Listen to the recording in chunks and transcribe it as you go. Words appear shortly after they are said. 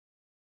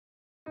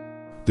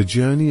The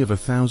journey of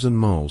 1,000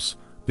 miles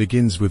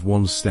begins with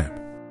one step.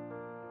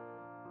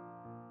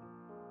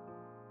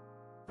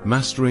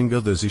 Mastering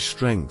others is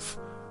strength.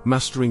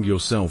 Mastering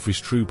yourself is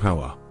true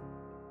power.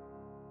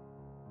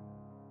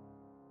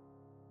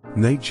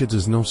 Nature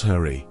does not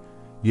hurry,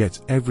 yet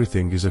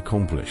everything is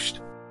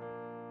accomplished.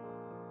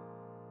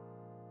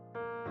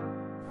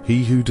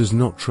 He who does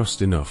not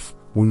trust enough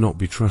will not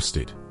be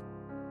trusted.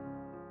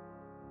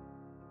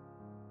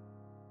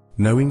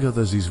 Knowing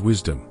others is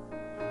wisdom.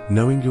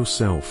 Knowing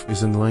yourself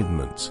is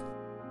enlightenment.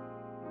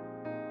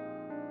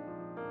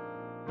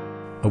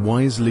 A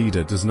wise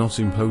leader does not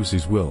impose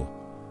his will,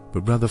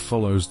 but rather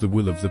follows the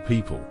will of the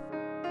people.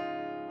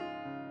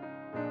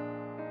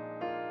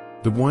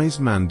 The wise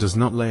man does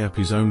not lay up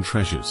his own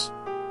treasures.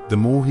 The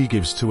more he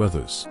gives to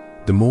others,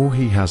 the more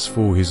he has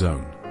for his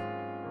own.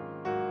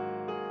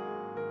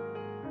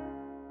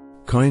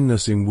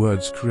 Kindness in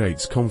words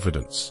creates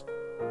confidence.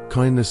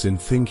 Kindness in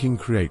thinking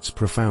creates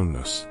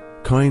profoundness.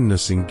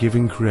 Kindness in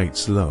giving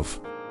creates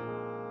love.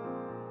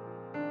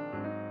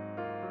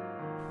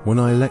 When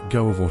I let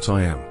go of what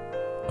I am,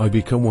 I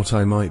become what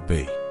I might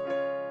be.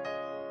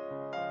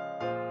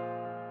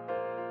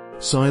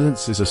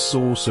 Silence is a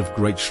source of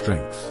great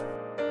strength.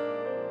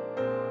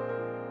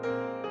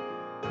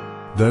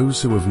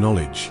 Those who have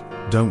knowledge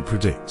don't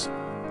predict.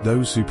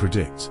 Those who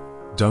predict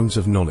don't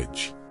have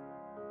knowledge.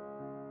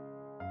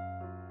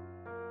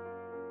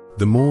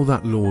 The more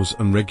that laws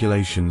and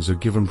regulations are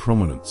given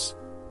prominence,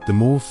 the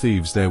more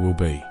thieves there will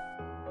be.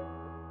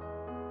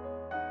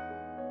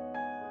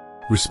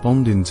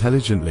 Respond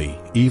intelligently,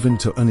 even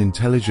to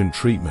unintelligent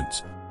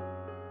treatment.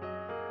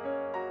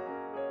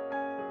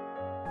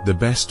 The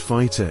best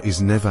fighter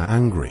is never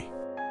angry.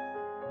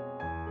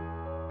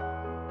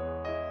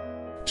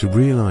 To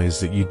realize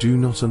that you do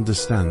not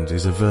understand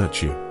is a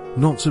virtue.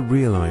 Not to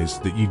realize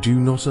that you do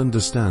not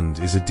understand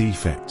is a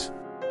defect.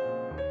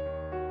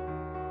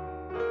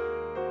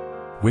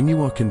 When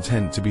you are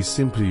content to be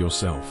simply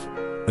yourself,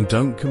 and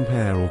don't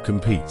compare or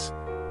compete,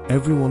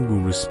 everyone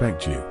will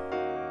respect you.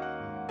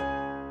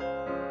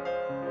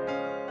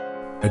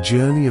 A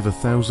journey of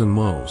 1,000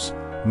 miles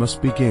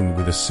must begin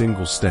with a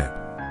single step.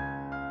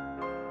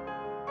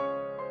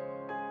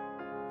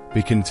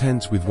 Be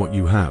content with what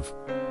you have.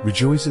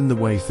 Rejoice in the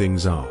way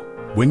things are.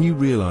 When you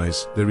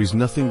realize there is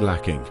nothing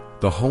lacking,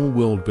 the whole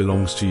world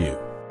belongs to you.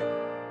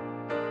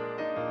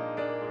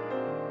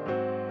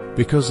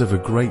 Because of a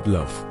great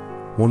love,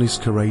 one is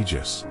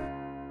courageous.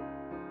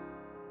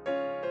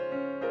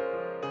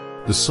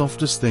 The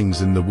softest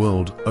things in the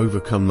world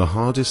overcome the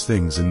hardest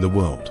things in the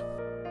world.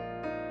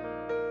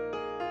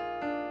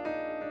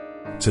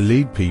 To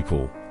lead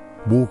people,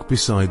 walk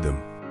beside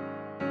them.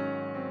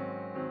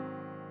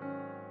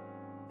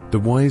 The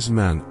wise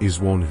man is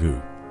one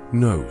who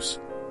knows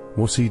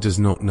what he does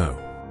not know.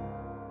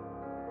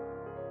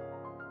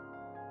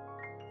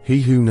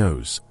 He who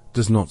knows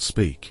does not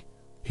speak.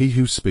 He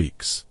who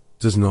speaks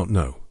does not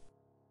know.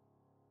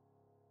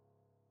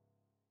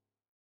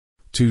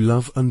 To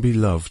love and be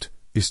loved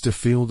is to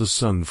feel the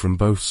sun from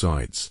both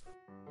sides.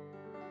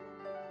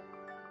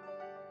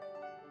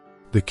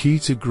 The key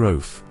to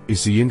growth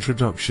is the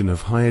introduction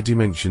of higher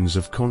dimensions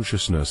of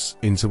consciousness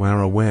into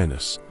our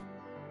awareness.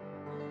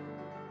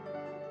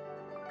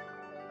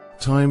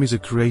 Time is a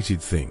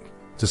created thing.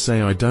 To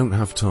say I don't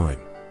have time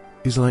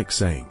is like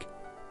saying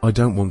I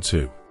don't want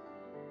to.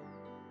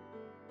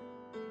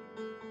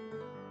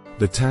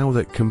 The Tao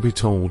that can be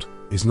told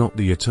is not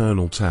the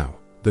eternal Tao.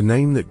 The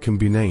name that can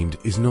be named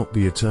is not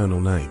the eternal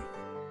name.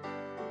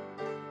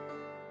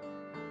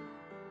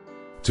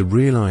 To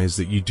realize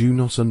that you do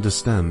not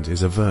understand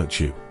is a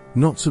virtue.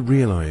 Not to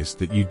realize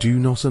that you do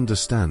not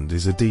understand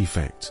is a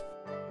defect.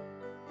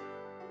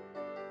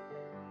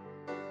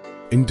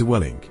 In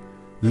dwelling,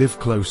 live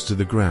close to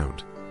the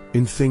ground.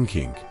 In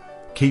thinking,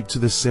 keep to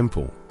the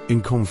simple. In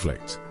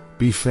conflict,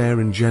 be fair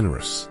and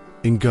generous.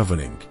 In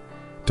governing,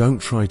 don't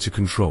try to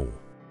control.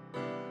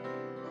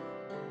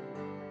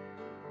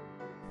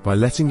 By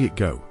letting it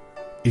go,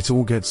 it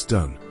all gets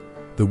done.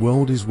 The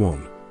world is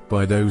won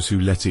by those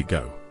who let it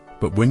go.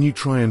 But when you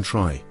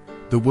try,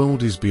 the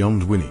world is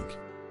beyond winning.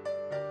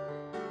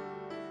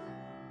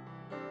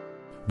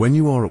 When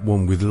you are at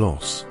one with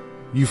loss,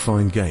 you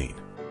find gain.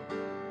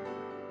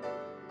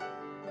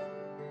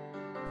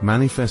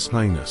 Manifest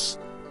plainness,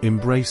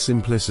 embrace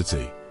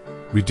simplicity,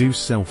 reduce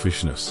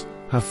selfishness,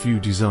 have few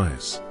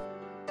desires.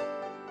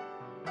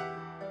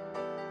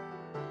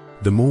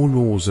 The more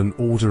laws and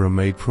order are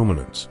made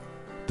prominent,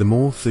 the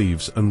more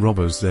thieves and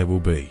robbers there will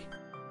be.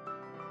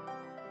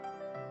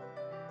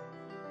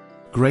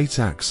 Great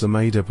acts are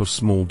made up of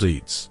small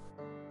deeds.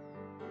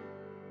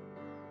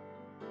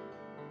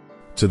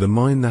 To the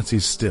mind that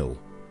is still,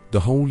 the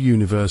whole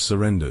universe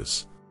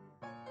surrenders.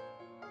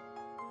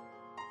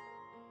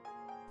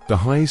 The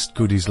highest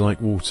good is like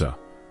water.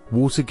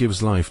 Water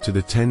gives life to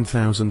the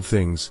 10,000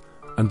 things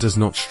and does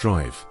not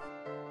strive.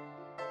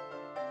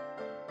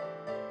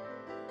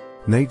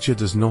 Nature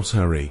does not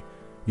hurry,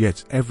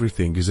 yet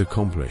everything is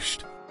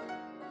accomplished.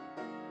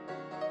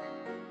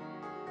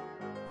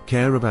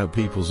 Care about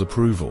people's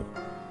approval.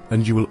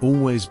 and you will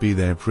always be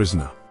their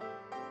prisoner.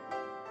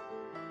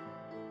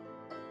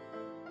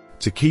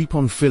 To keep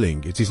on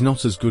filling it is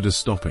not as good as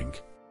stopping.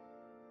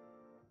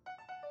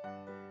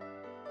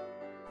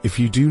 If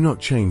you do not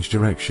change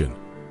direction,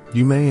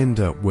 you may end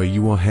up where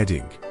you are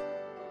heading.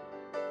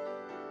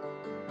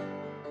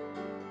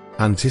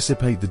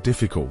 Anticipate the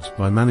difficult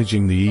by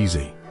managing the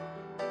easy.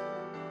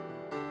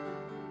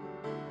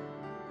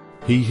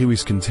 He who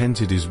is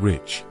contented is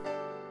rich.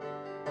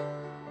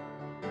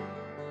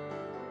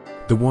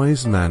 The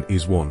wise man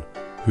is one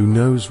who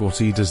knows what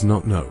he does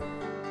not know.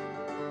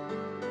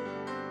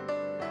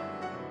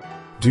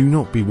 Do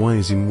not be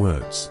wise in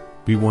words,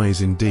 be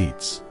wise in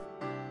deeds.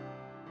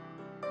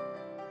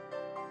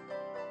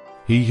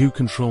 He who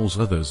controls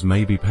others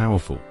may be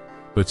powerful,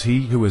 but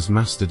he who has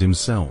mastered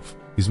himself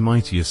is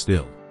mightier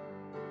still.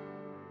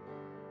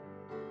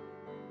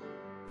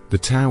 The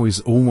Tao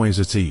is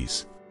always at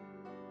ease.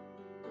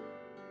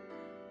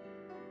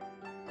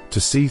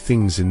 To see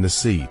things in the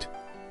seed,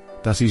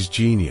 that is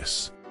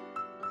genius.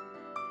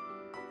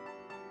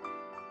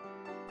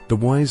 The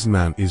wise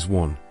man is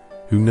one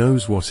who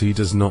knows what he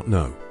does not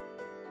know.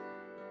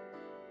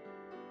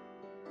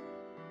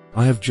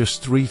 I have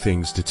just 3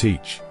 things to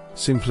teach: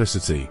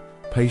 simplicity,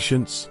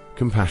 patience,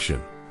 compassion.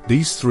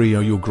 These 3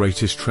 are your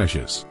greatest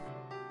treasures.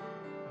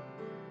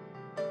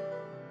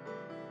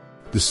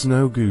 The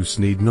snow goose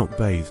need not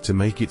bathe to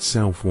make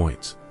itself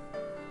white.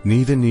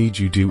 Neither need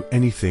you do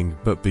anything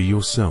but be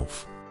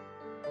yourself.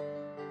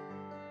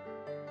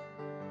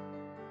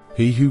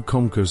 He who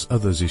conquers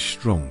others is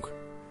strong.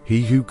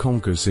 He who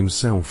conquers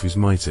himself is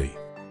mighty.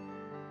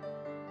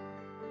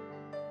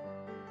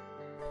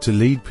 To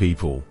lead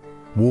people,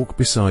 walk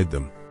beside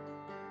them.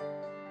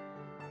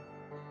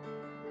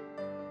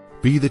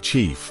 Be the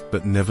chief,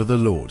 but never the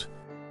lord.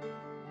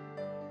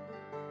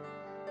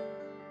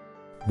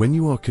 When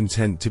you are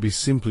content to be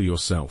simply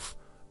yourself,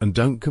 and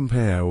don't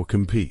compare or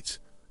compete,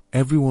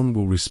 everyone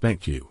will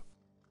respect you.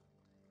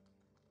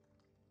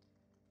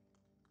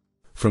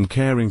 From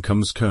caring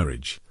comes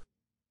courage.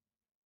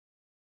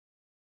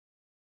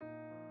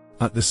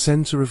 At the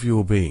center of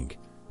your being,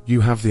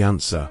 you have the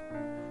answer.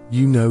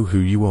 You know who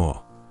you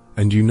are,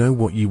 and you know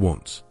what you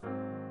want.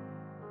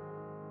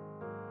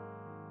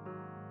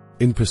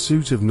 In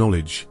pursuit of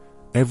knowledge,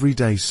 every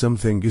day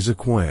something is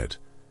acquired.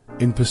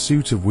 In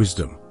pursuit of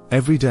wisdom,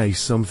 every day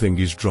something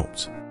is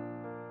dropped.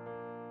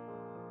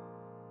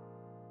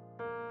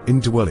 In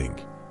dwelling,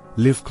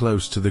 live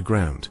close to the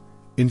ground.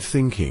 In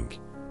thinking,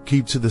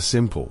 keep to the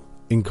simple.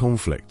 In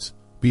conflict,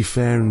 be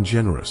fair and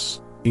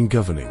generous. In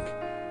governing,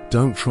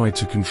 don't try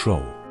to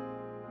control.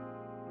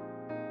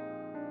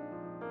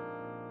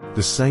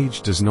 The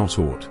sage does not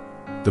hoard.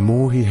 The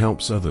more he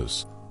helps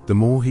others, the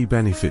more he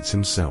benefits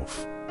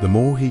himself. The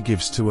more he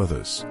gives to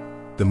others,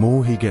 the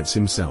more he gets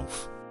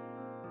himself.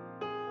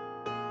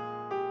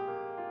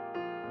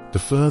 The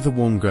further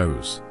one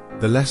goes,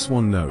 the less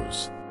one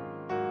knows.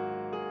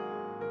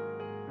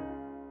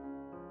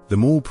 The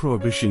more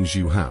prohibitions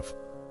you have,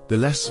 the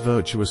less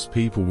virtuous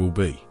people will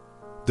be.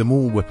 The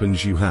more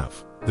weapons you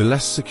have, the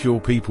less secure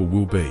people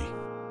will be.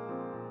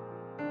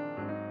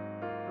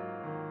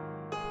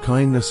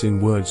 Kindness in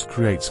words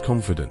creates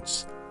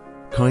confidence.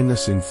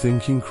 Kindness in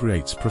thinking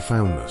creates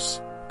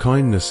profoundness.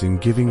 Kindness in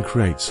giving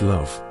creates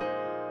love.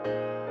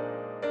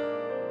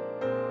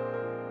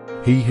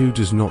 He who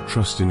does not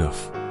trust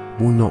enough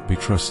will not be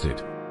trusted.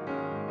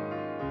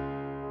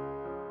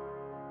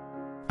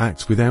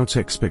 Act without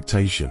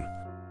expectation.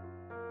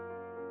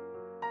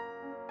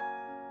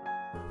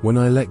 When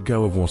I let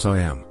go of what I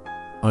am,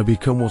 I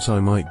become what I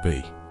might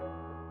be.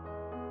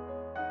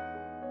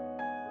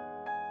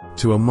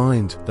 To a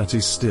mind that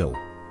is still,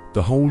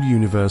 the whole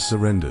universe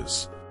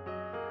surrenders.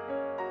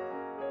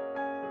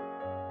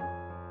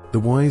 The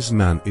wise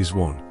man is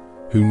one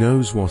who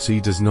knows what he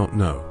does not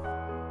know.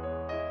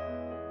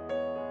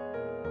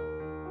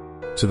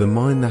 To the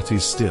mind that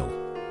is still,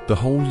 the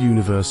whole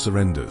universe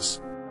surrenders.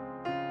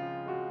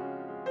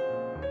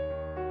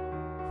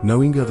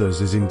 Knowing others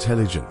is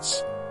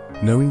intelligence.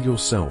 Knowing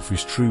yourself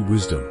is true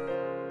wisdom.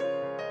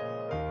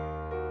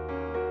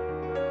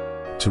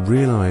 To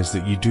realize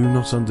that you do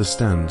not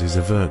understand is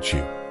a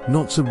virtue.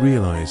 Not to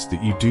realize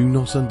that you do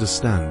not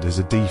understand is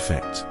a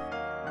defect.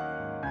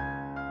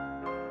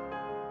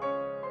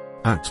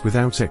 Act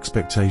without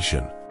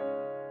expectation.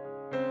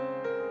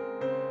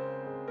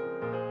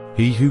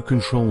 He who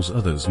controls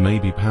others may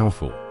be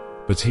powerful,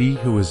 but he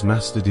who has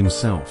mastered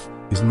himself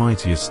is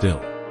mightier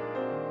still.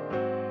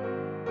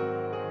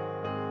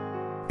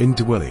 In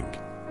dwelling,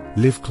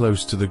 live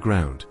close to the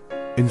ground.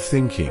 In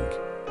thinking,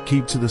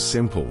 keep to the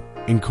simple.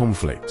 In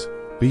conflict,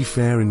 be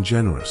fair and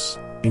generous.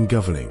 In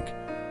governing,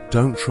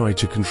 don't try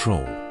to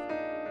control.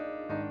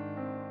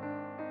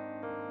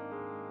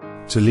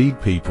 To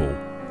lead people,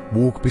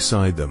 walk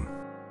beside them.